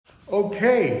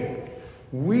Okay,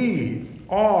 we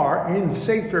are in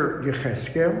Sefer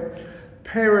Yechezkel,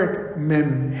 Perek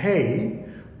Mem Hey,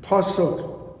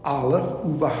 Pasuk Aleph,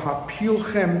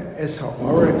 Ubahapilchem es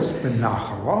haaretz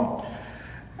benachala,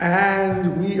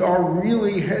 and we are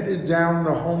really headed down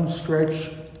the home stretch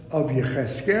of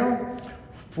Yechezkel.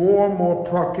 4 more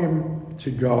prakim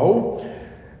to go,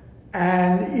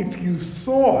 and if you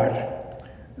thought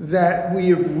that we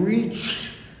have reached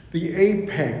the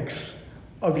apex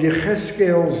of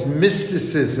Yechezkel's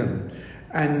mysticism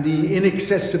and the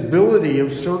inaccessibility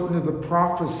of certain of the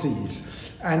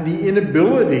prophecies and the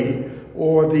inability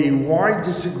or the wide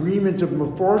disagreement of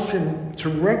Mefarshim to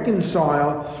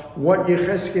reconcile what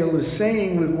Yechezkel is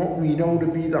saying with what we know to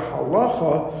be the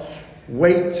halacha,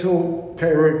 wait till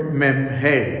Perek Mem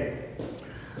Hey.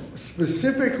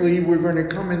 Specifically, we're going to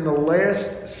come in the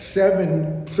last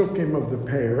 7 psukim of the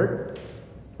Perek,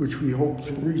 which we hope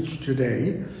to reach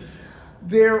today.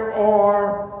 There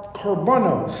are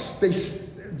korbanos. They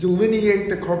delineate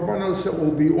the korbanos that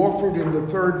will be offered in the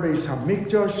third Beis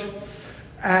Hamikdash,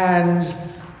 and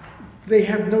they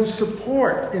have no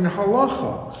support in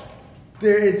halacha.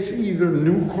 It's either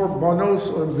new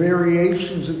korbanos or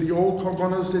variations of the old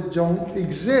korbanos that don't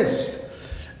exist.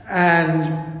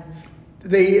 And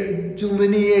they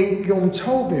delineate Yom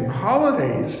Tovim,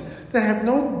 holidays, that have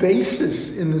no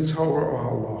basis in the Torah or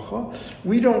halacha.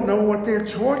 We don't know what they're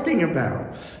talking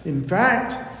about. In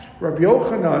fact, Rav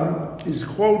Yochanan is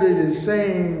quoted as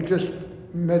saying, just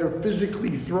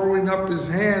metaphysically throwing up his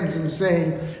hands and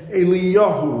saying,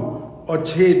 Eliyahu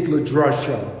atid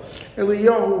l'drasha.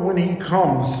 Eliyahu, when he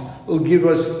comes, will give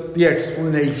us the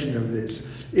explanation of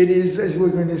this. It is, as we're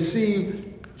going to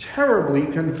see, terribly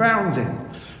confounding.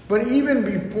 But even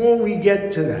before we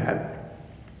get to that,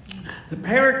 the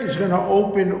Perek is going to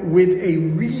open with a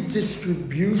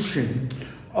redistribution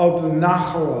of the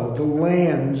Nachala, the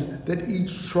land that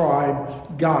each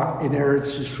tribe got in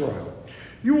Eretz Yisrael.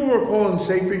 You will recall in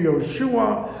Sefer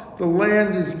Yoshua, the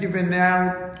land is given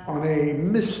out on a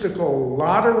mystical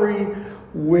lottery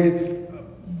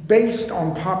based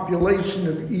on population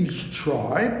of each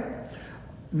tribe.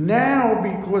 Now,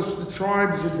 because the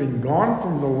tribes have been gone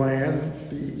from the land,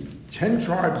 the 10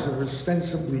 tribes are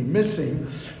ostensibly missing,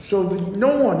 so that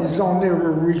no one is on their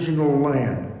original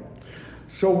land.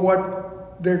 So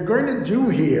what they're going to do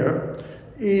here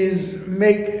is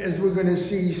make, as we're going to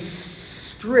see,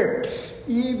 strips,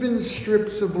 even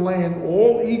strips of land,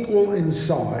 all equal in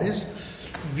size,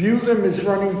 view them as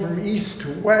running from east to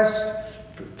west,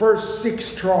 first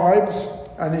 6 tribes,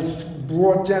 and it's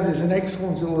brought down, there's an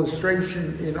excellent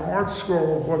illustration in Art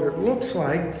Scroll of what it looks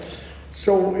like.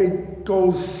 So it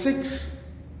goes 6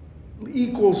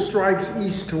 equal stripes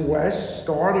east to west,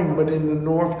 starting but in the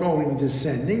north going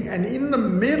descending, and in the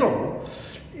middle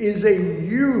is a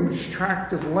huge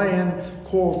tract of land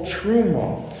called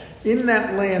Truma. In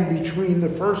that land between the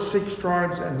first 6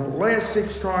 tribes and the last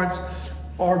 6 tribes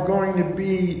are going to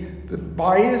be the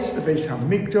Bayis, the Beis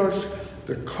Hamikdash,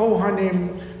 the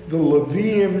Kohanim, the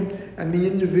Leviim, and the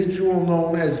individual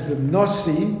known as the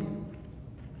Nasi.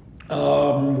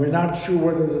 We're not sure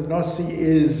whether the Nasi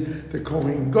is the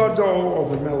Kohen Gadol or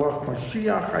the Melech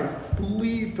Mashiach. I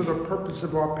believe for the purpose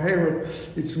of our parent,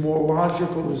 it's more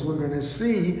logical, as we're going to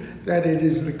see, that it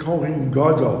is the Kohen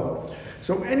Gadol.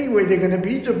 So anyway, they're going to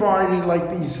be divided like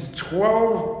these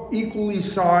 12 equally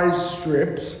sized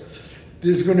strips.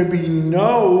 There's going to be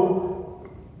no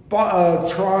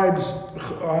tribes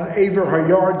on Aver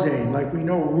HaYarden, like we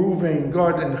know Reuven,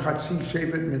 Gad, and Chatzi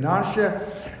Shevet Menashe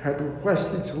had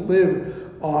requested to live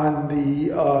on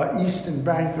the eastern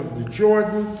bank of the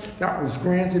Jordan. That was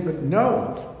granted, but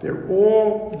no, they're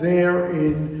all there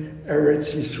in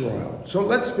Eretz Yisrael. So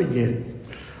let's begin.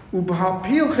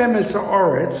 Ubahapilchem es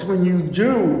haaretz, when you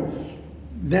do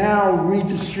now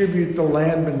redistribute the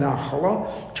land benachala,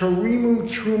 tarimu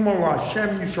truma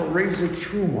l'Hashem, you shall raise a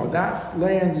truma. That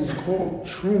land is called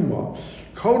truma.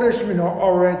 Kodesh min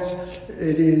haaretz,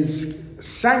 it is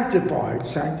sanctified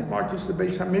because the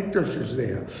Beis Hamikdash is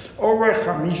there. Orech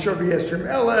hamisha v'yesrim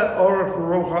eleh, orech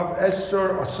rochav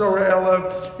asora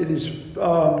eleh, it is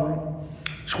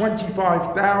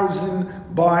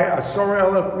 25,000 by asora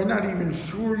eleh. We're not even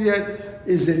sure yet.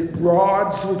 Is it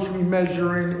rods which we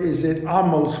measure in? Is it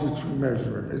amos which we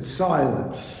measure in? It's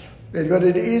silent. But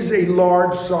it is a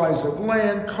large size of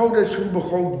land. Kodesh hu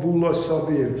b'chol gvula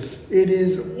saviv. It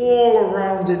is all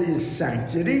around it is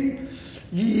sanctity.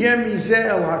 Yiyeh mizeh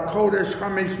el hakodesh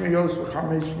chamesh meyos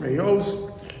v'chamesh meyos.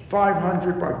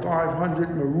 500 by 500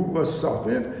 meruba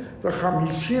saviv.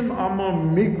 V'chamishim amma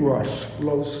migrash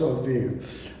lo saviv.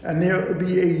 and there will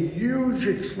be a huge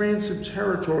expansive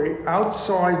territory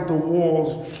outside the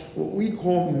walls, what we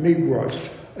call migrash,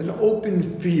 an open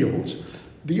field.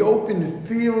 The open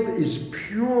field is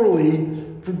purely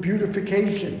for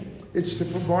beautification. It's to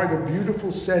provide a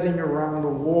beautiful setting around the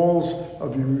walls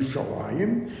of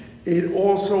Yerushalayim. It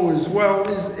also, as well,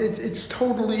 it's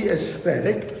totally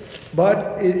aesthetic,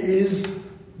 but it is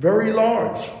very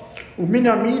large.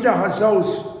 Uminamida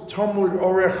hazos Talmud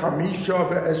Orech Hamisha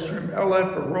ve'esrim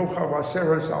elef ve'rochav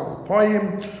aseres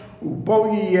alpayim ubo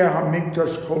yiyeh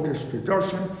hamikdash kodesh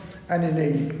kedoshim, and in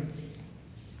a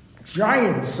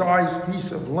giant-sized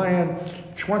piece of land,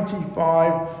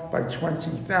 25 by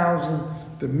 20,000,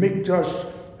 the mikdash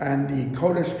and the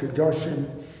kodesh kedoshim,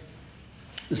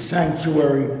 the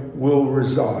sanctuary, will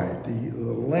reside. The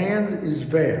land is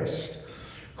vast.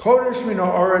 Kodesh min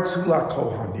ha'aretz hu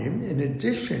la'kohanim. In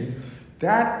addition,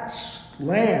 that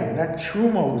land, that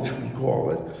truma, which we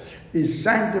call it, is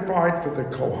sanctified for the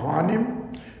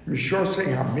kohanim,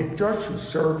 mishorsei hamikdash, who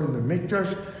serve in the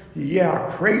mikdash.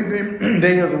 Kravim,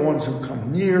 they are the ones who come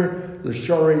near.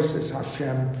 L'shores is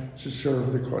Hashem, to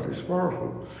serve the Kodesh Baruch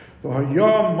Hu.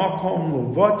 V'hayah makom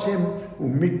levatim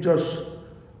u'mikdash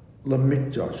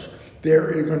lemikdash.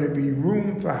 There is going to be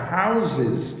room for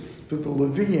houses for the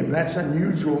Leviim. That's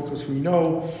unusual because we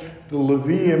know the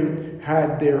Leviim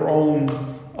had their own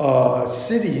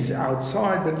cities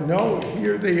outside, but no,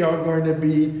 here they are going to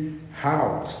be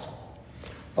housed.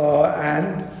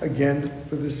 And again,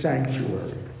 for the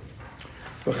sanctuary.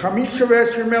 Another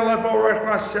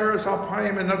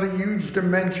huge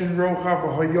dimension, Rochav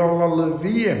Hayola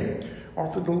Leviim,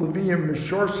 offer the Leviim,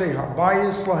 Mishorsei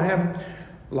Habayis Lahem,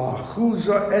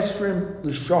 Lachuza Esrim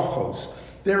L'Shachos.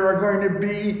 There are going to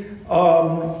be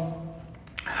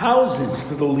houses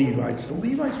for the Levites. The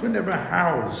Levites were never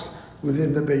housed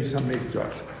within the Beis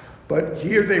HaMikdash. But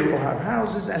here they will have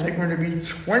houses, and they're going to be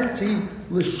 20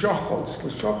 L'Shachos.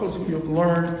 L'Shachos, we have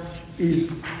learned,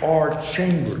 are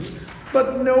chambers.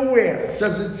 But nowhere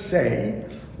does it say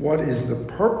what is the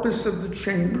purpose of the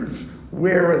chambers,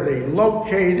 where are they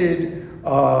located,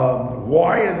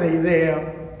 why are they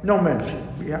there. No mention.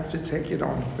 We have to take it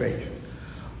on faith.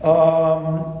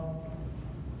 Another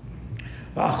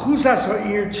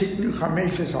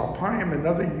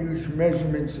huge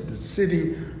measurements of the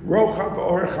city, Rochav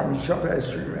Orech Hamishav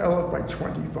Esrim Elef, by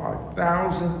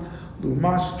 25,000.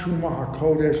 Lumas Truma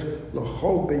HaKodesh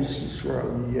L'chol Beis Yisrael.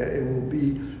 It will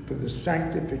be for the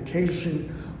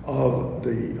sanctification of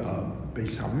the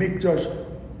Beis HaMikdash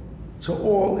to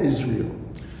all Israel.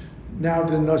 Now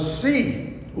the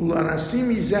Nasi, Ulanasi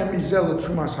Mizeh Mizeh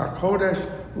L'Trumas HaKodesh,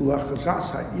 Ulachazas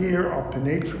Ha'ir, Al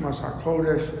Pnei Trumas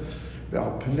HaKodesh,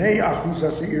 Al Pnei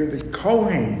Achuzas Ha'ir, the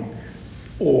Kohen,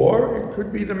 or it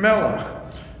could be the Melech.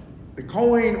 The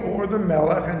Kohen or the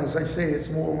Melech, and as I say, it's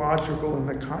more logical in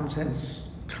the context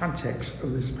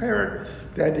of this parak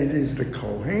that it is the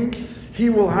Kohen. He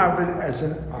will have it as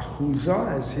an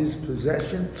achuza, as his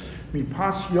possession.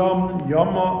 Mipas yom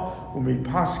yama,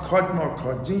 umipas kadma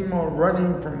kadima,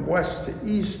 running from west to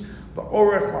east.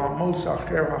 Ba'orech la'amos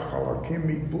acher ha'chalakim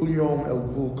migvul yom el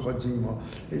gvul kadima.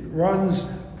 It runs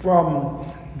from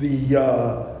the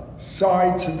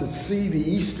side to the sea, the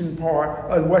eastern part,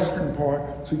 western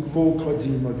part, to Gvul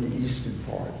Kadima, the eastern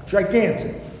part.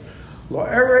 Gigantic.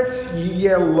 La'eretz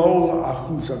yiyeh lo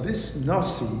la'achuza. This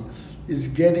Nasi is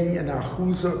getting an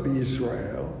achuza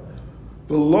b'Yisrael.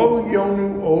 V'lo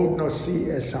yonu od Nasi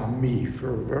es ami,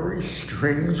 for a very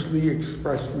strangely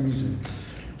expressed reason.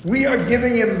 We are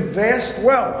giving him vast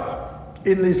wealth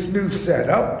in this new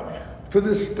setup for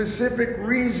the specific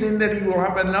reason that he will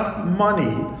have enough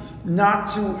money not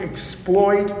to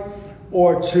exploit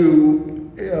or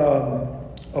to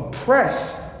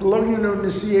oppress my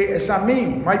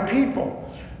people.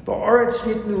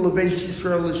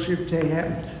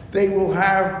 They will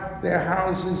have their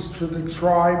houses for the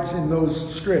tribes in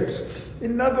those strips.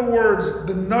 In other words,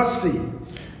 the Nasi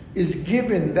is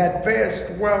given that vast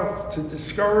wealth to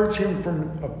discourage him from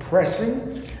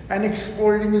oppressing and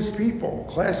exploiting his people.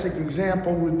 Classic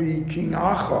example would be King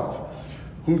Achav,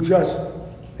 who just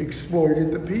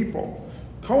exploited the people.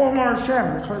 Koamar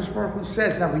Hashem, the Kodesh Baruch Hu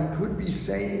says, now he could be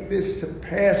saying this to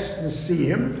past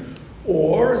Nesiim,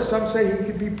 or some say he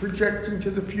could be projecting to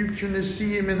the future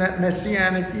Nesiim in that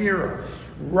Messianic era.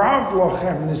 Rav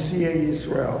Lochem Nesiei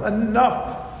Yisrael,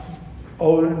 enough,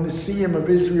 O Nesiim of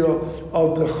Israel,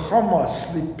 of the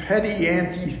Hamas, the petty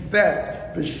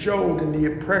anti-theft, the showed and the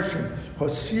oppression.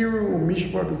 Hasiru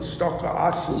Mishpat Ustaka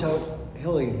Asu. So,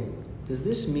 Hilly, does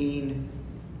this mean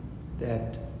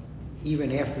that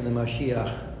even after the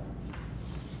Mashiach,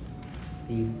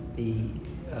 the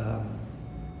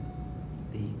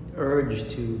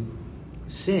urge to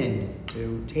sin,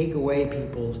 to take away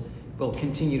people's, will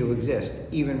continue to exist,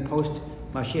 even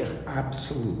post-Mashiach.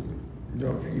 Absolutely.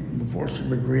 Even before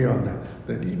should agree on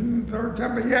that even the third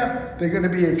temple, they're going to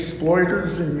be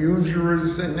exploiters and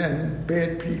usurers and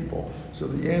bad people. So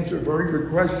the answer, very good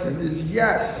question, is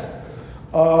yes.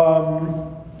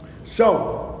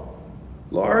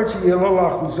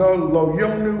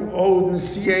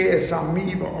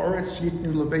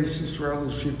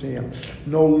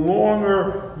 No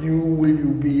longer will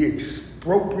you be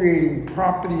expropriating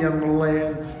property on the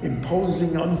land,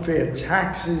 imposing unfair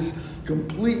taxes,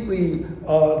 completely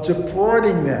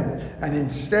defrauding them, and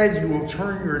instead you will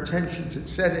turn your attention to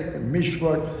tzedek and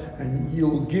mishpat, and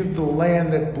you'll give the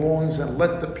land that belongs and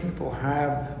let the people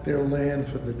have their land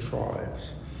for the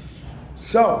tribes.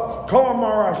 So, Kol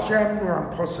Amar Hashem, we're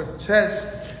on Pasuk Tes.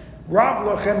 Rav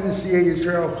lachem nisiyei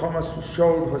Yisrael chamas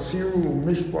v'shod hasiru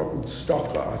u'mishpat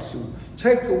u'tzedakah asu.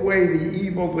 Take away the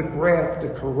evil, the graft, the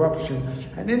corruption,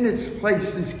 and in its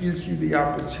place this gives you the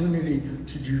opportunity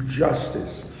to do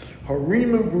justice.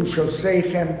 Harimu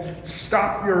b'ushoseichem,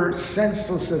 stop your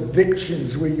senseless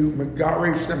evictions where you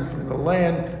megarish them from the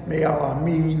land. Me'al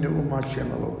ami ne'um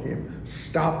Hashem Elokim.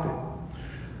 Stop it.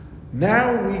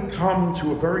 Now we come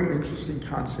to a very interesting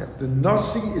concept. The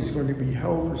Nasi is going to be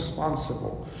held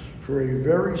responsible for a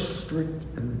very strict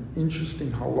and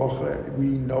interesting halacha we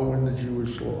know in the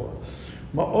Jewish law.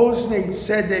 Ma'oznei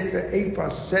tzedek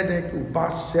ve'efas tzedek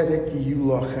ubas tzedek yiyu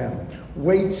lachem.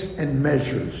 Weights and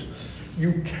measures.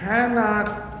 You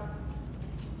cannot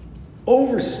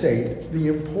overstate the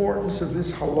importance of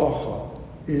this halacha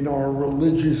in our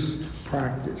religious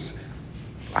practice.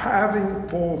 Having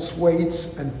false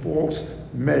weights and false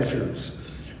measures,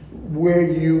 where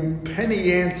you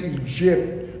penny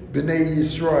ante-gyp B'nai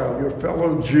Yisrael, your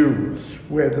fellow Jew,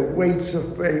 where the weights are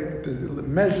fake, the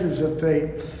measures are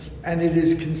fake, and it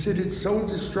is considered so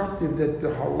destructive that the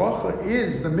halacha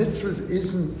is, the mitzvah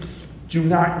isn't, do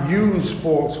not use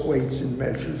false weights and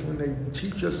measures. When they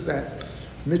teach us that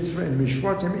mitzvah in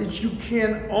Mishpatim, it's you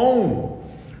can't own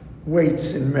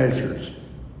weights and measures.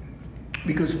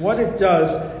 Because what it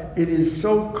does, it is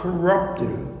so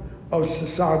corruptive of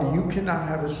society. You cannot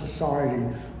have a society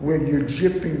where you're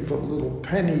gypping for little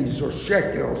pennies or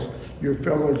shekels your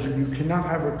fellow Jew. You cannot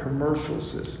have a commercial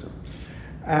system.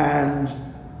 And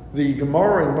the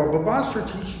Gemara in Baba Basra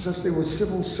teaches us they were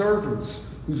civil servants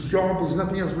whose job was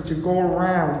nothing else but to go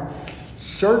around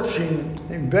searching,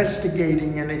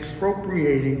 investigating, and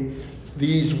expropriating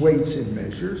these weights and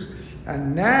measures.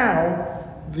 And now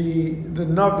the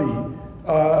Navi,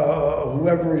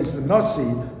 whoever is the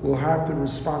Nasi, will have the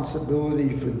responsibility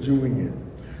for doing it.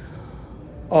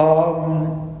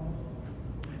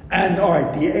 And all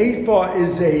right, the ephah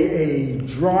is a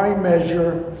dry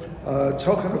measure.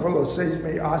 Tochen choloseiz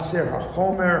me'aser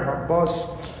hachomer habas.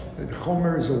 The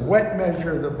chomer is a wet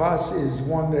measure. The bas is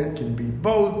one that can be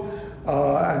both.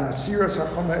 And asiras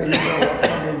hachomer ephah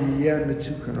hachomer yiyeh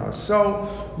mitzukana. So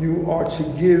you are to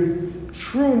give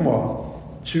truma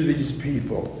to these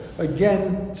people.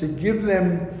 Again, to give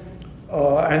them,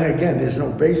 and again, there's no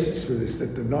basis for this,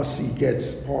 that the Nasi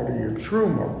gets part of your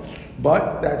truma,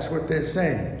 but that's what they're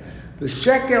saying. The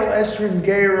shekel esrim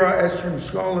geira esrim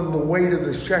shkolim, the weight of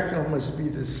the shekel must be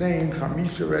the same.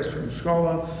 Chamisha esrim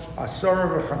shkolim, asara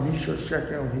v'chamisha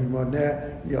shekel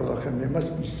himoneh yelachem. There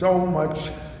must be so much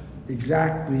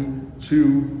exactly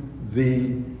to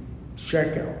the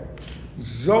shekel.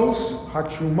 Zos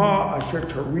hatruma asher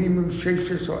tarimu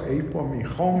sheshes ha'ephah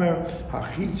michomer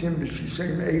hachitzim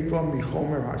b'shishem ephah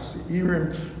michomer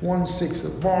ha'seirim, 1/6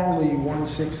 of barley,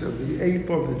 1/6 of the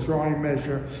ephah, the dry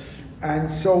measure.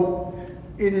 And so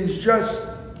it is just,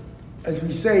 as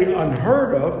we say,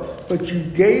 unheard of, but you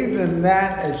gave them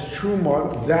that as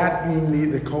truma, that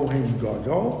being the Kohen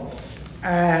Gadol,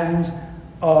 and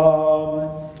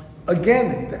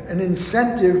again, an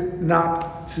incentive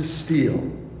not to steal.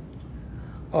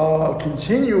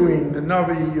 Continuing, the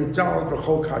Navi Yudal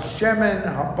v'chok Hashemen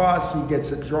Habas, he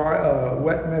gets a dry,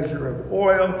 wet measure of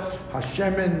oil.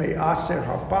 Hashemen me'aser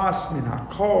Habas min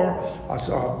hakor,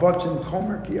 aser habatim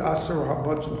chomer ki aser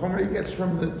habatim chomer. He gets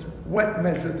from the wet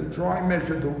measure, the dry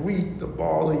measure, the wheat, the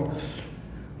barley.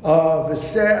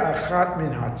 V'seh achat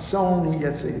min hatzon, he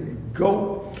gets a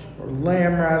goat, or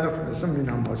lamb rather, from the min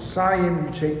hamasayim,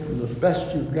 you take from the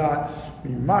best you've got.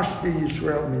 Mimashke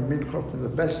Yisrael, mincha, from the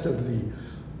best of the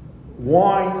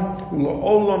wine,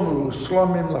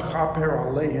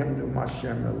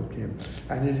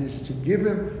 and it is to give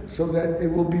him so that it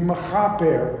will be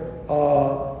machaper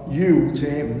you to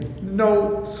him.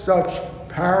 No such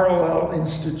parallel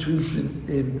institution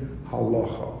in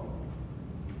halacha.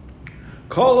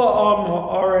 Kol ha'am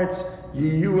ha'aretz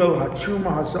Yiyuel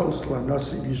Hachuma Hazos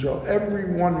LaNasi Yisrael.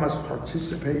 Everyone must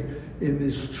participate in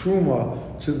this truma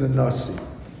to the Nasi.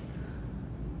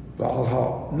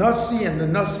 Nasi, and the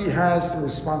Nasi has the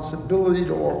responsibility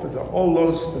to offer the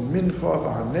Olos, the Mincha,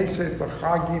 V'Haneset,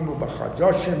 B'Chagim,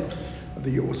 U'B'Chadashim,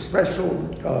 the special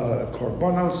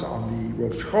korbanos on the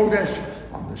Rosh Chodesh,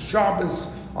 on the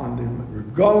Shabbos, on the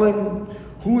Regalim.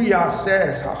 Hu Yaseh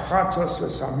es HaChatos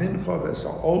v'es HaMincha v'es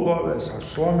HaOlah v'es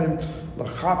HaShlomim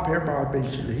l'chaper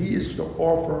ba'Beis. He is to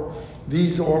offer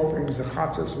these offerings, the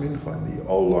Chatos, Mincha, and the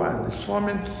Olah, and the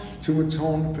Shlomim, to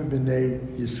atone for Bnei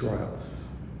Yisrael.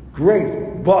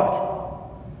 Great,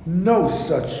 but no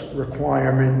such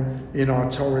requirement in our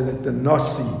Torah that the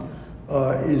Nasi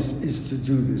is to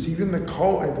do this. Even the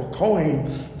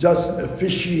Kohen doesn't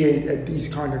officiate at these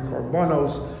kind of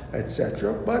korbanos,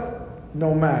 etc. But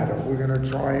no matter, we're going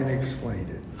to try and explain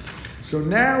it. So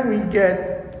now we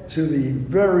get to the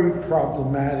very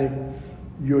problematic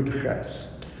Yechezkel.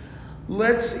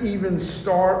 Let's even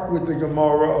start with the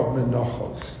Gemara of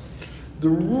Menachos. The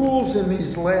rules in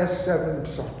these last 7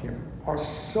 psukim are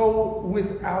so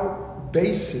without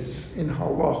basis in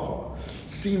halacha,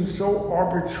 seem so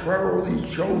arbitrarily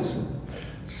chosen,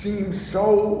 seem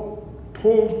so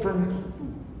pulled from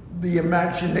the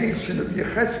imagination of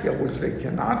Yechezkel, which they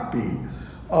cannot be,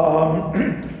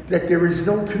 that there is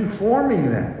no conforming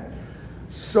them.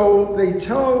 So they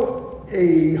tell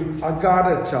a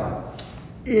Agadata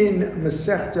in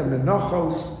Masechta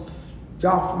Menachos,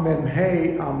 Daf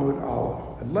Memhei Amud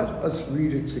Aleph, and let us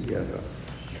read it together.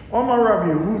 Omar Rav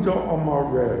Yehuda Omar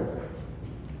Rev,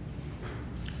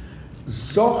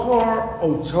 Zochar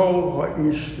Oto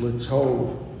Ha'ish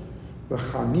L'Tov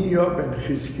V'Chaniya ben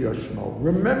Chizkiya Shmo.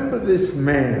 Remember this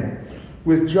man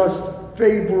with just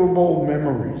favorable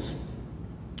memories.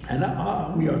 And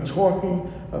we are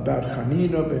talking about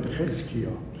Chanina ben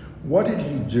Chizkiya. What did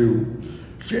he do?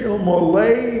 She'il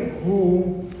Molei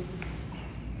Hu,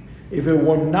 if it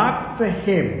were not for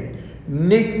him,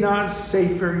 Nignaz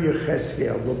Sefer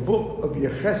Yechezkel, the book of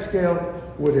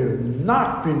Yechezkel, would have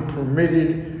not been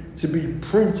permitted to be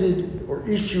printed or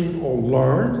issued or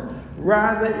learned.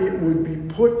 Rather, it would be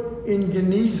put in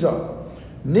Geniza.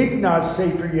 Nignaz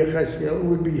Sefer Yechezkel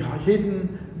would be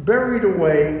hidden, buried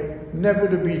away, never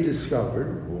to be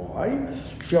discovered. Why?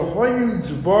 Shehoyu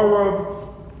Dvarav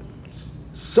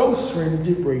Sosrim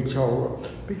Divrei Torah,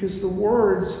 because the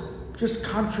words just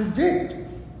contradict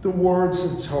the words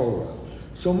of Torah.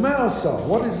 So Me'asa,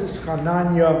 what does this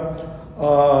Hananya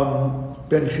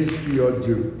ben Chizkiya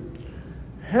do?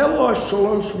 Hela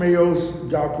Shalosh Meos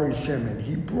Davrei Shemen.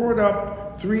 He brought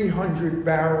up 300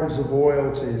 barrels of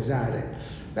oil to his attic.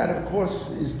 That, of course,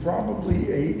 is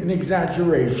probably an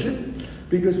exaggeration,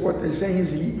 because what they're saying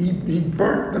is he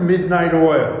burnt the midnight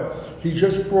oil. He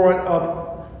just brought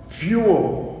up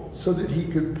fuel so that he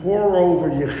could pour over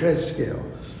Yechezkel.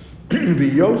 And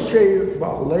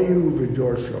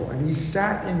he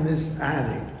sat in this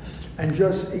attic and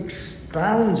just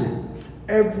expounded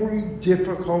every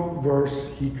difficult verse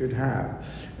he could have.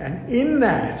 And in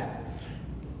that,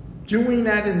 doing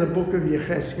that in the book of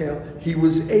Yechezkel, he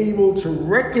was able to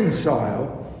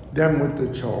reconcile them with the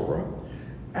Torah.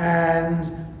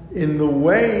 And in the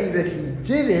way that he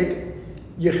did it,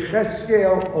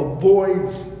 Yechezkel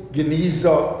avoids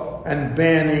Geniza and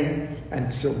banning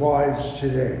and survives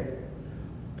today.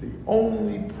 The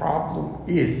only problem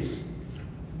is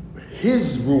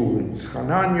his rulings,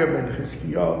 Hananya ben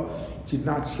Chizkiya, did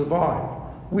not survive.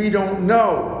 We don't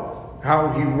know how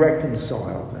he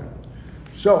reconciled them.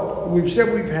 So we've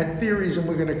said we've had theories, and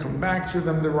we're going to come back to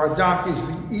them. The Radak is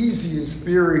the easiest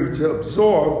theory to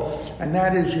absorb, and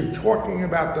that is you're talking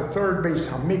about the third Beis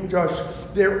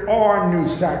Hamikdash. There are new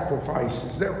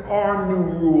sacrifices. There are new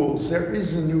rules. There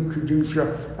is a new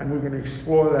Kedusha, and we're going to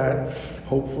explore that,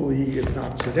 hopefully, if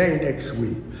not today, next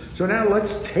week. So now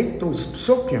let's take those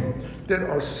psukim that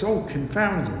are so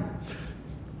confounding.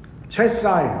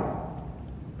 Tezayin,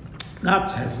 not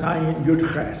Tezayin,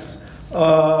 Yudches.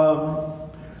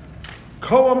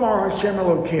 Kol Amar Hashem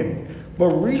Elokim,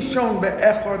 Barishon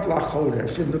be'echad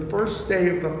lachodesh, in the first day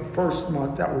of the first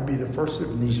month, that would be the first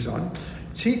of Nisan,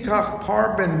 Tikach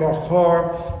par ben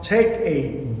bachar, take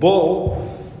a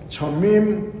bull,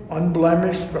 tamim,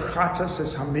 unblemished, b'chatas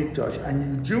es hamikdash, and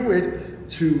you do it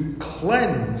to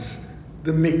cleanse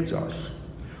the mikdash.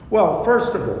 Well,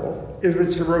 first of all, if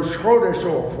it's a Rosh Chodesh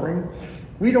offering,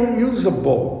 we don't use a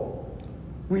bull.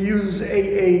 We use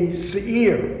a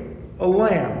seir, a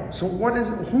lamb. So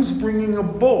who's bringing a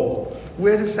bull?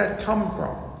 Where does that come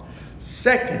from?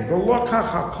 Second, v'lokach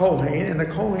hakohen, and the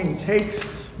kohen takes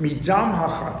midam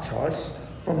hachatas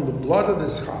from the blood of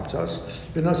this chatas.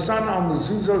 V'nasan al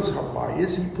mezuzos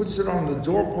habayis, he puts it on the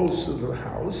doorposts of the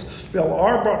house. Vel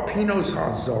arba pinos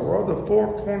hazara, the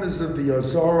four corners of the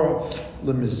hazara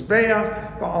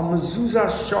lemizbeach. V'al mezuzah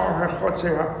shar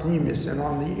hachotzer hapnimis, and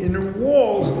on the inner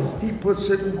walls he puts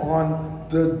it on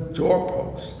the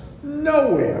doorposts.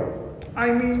 Nowhere,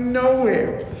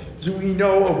 do we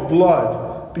know of blood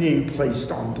being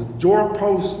placed on the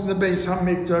doorposts in the Beis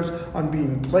Hamikdash, on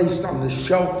being placed on the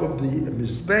shelf of the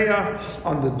Mizbeach,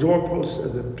 on the doorposts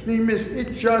of the Pnimis.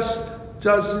 It just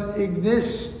doesn't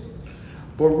exist.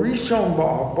 But Rishon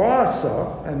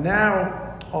Ba'abasa, and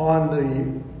now on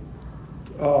the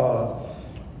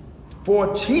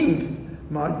 14th,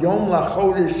 Yom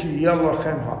Lachodesh Yeh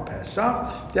Lachem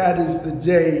HaPesach, that is the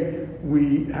day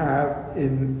we have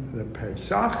in the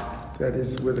Pesach, that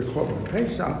is with the Korban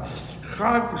Pesach.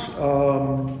 Chag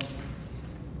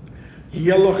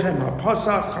Yelochem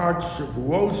HaPasach, Chag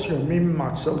Shavuos, Yomim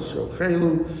Matzos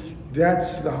Yochelu.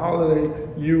 That's the holiday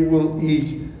you will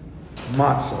eat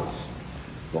matzos.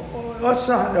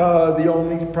 The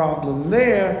only problem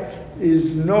there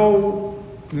is no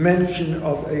mention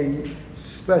of a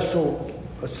special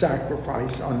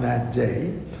sacrifice on that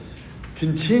day.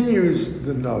 Continues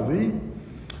the Navi,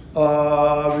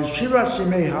 V'shivas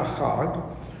Yemei HaChag,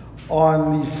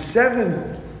 on the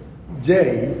seventh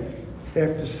day,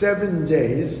 after 7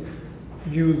 days,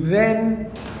 you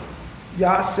then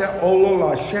Yaseh Olo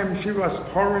Hashem Shivas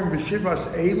Parim V'Shivas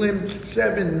Elim,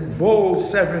 7 bulls,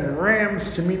 7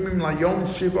 rams, Tamimim Layom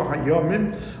Shiva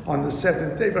Hayomim, on the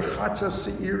 7th day, V'Chatzas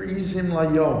Seir Izim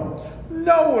Layom.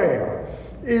 Nowhere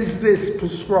is this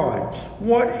prescribed.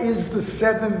 What is the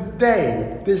 7th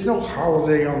day? There's no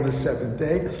holiday on the 7th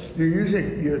day.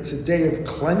 It's a day of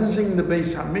cleansing the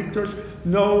Beis Hamikdash.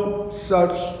 No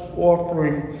such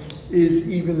offering is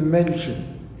even mentioned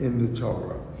in the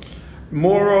Torah.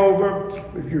 Moreover,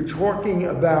 if you're talking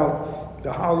about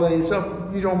the holidays,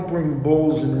 you don't bring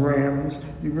bulls and rams.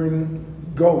 You bring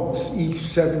goats each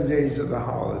 7 days of the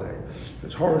holiday. The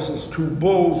Torah says 2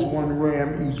 bulls, 1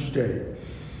 ram each day.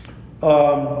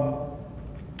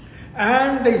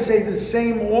 And they say the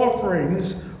same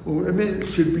offerings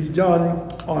should be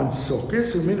done on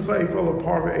Sukkot.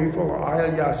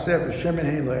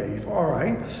 All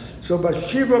right. So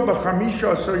Bashiva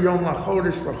B'chamisha so Yom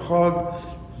Lachodesh L'chag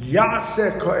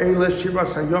Yaseh Ka'ele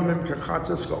Shivas Hayomim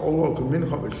Kechatzas Ka'olo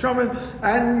K'mincha V'shaman,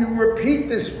 and you repeat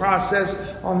this process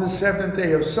on the 7th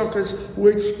day of Sukkot,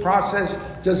 which process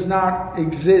does not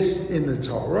exist in the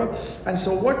Torah. And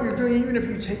so what you're doing, even if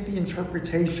you take the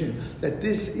interpretation that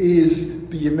this is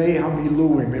the Yemei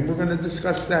HaMiluim, and we're going to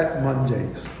discuss that Monday,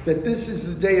 that this is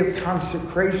the day of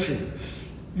consecration,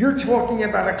 you're talking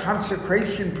about a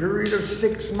consecration period of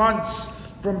 6 months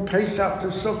from Pesach to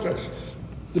Sukkot.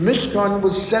 The Mishkan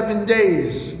was 7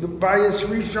 days. The Bayis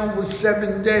Rishon was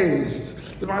 7 days.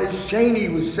 The Bayis Sheni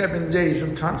was 7 days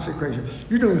of consecration.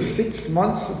 You're doing 6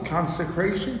 months of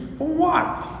consecration? For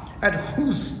what? At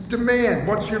whose demand?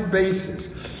 What's your basis?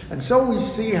 And so we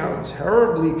see how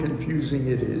terribly confusing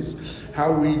it is,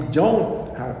 how we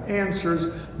don't have answers,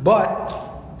 but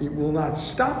it will not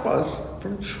stop us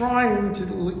from trying to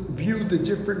view the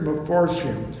different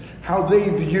Mefarshim, how they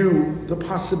view the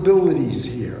possibilities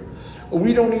here.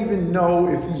 We don't even know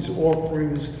if these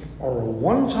offerings are a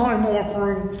one-time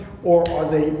offering or are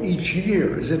they each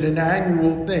year. Is it an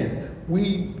annual thing?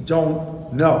 We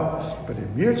don't know. But in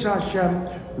Yirtzeh Hashem,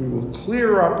 we will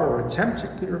clear up or attempt to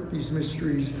clear up these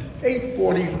mysteries.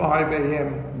 8:45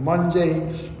 a.m.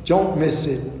 Monday. Don't miss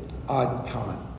it. Ad Kan.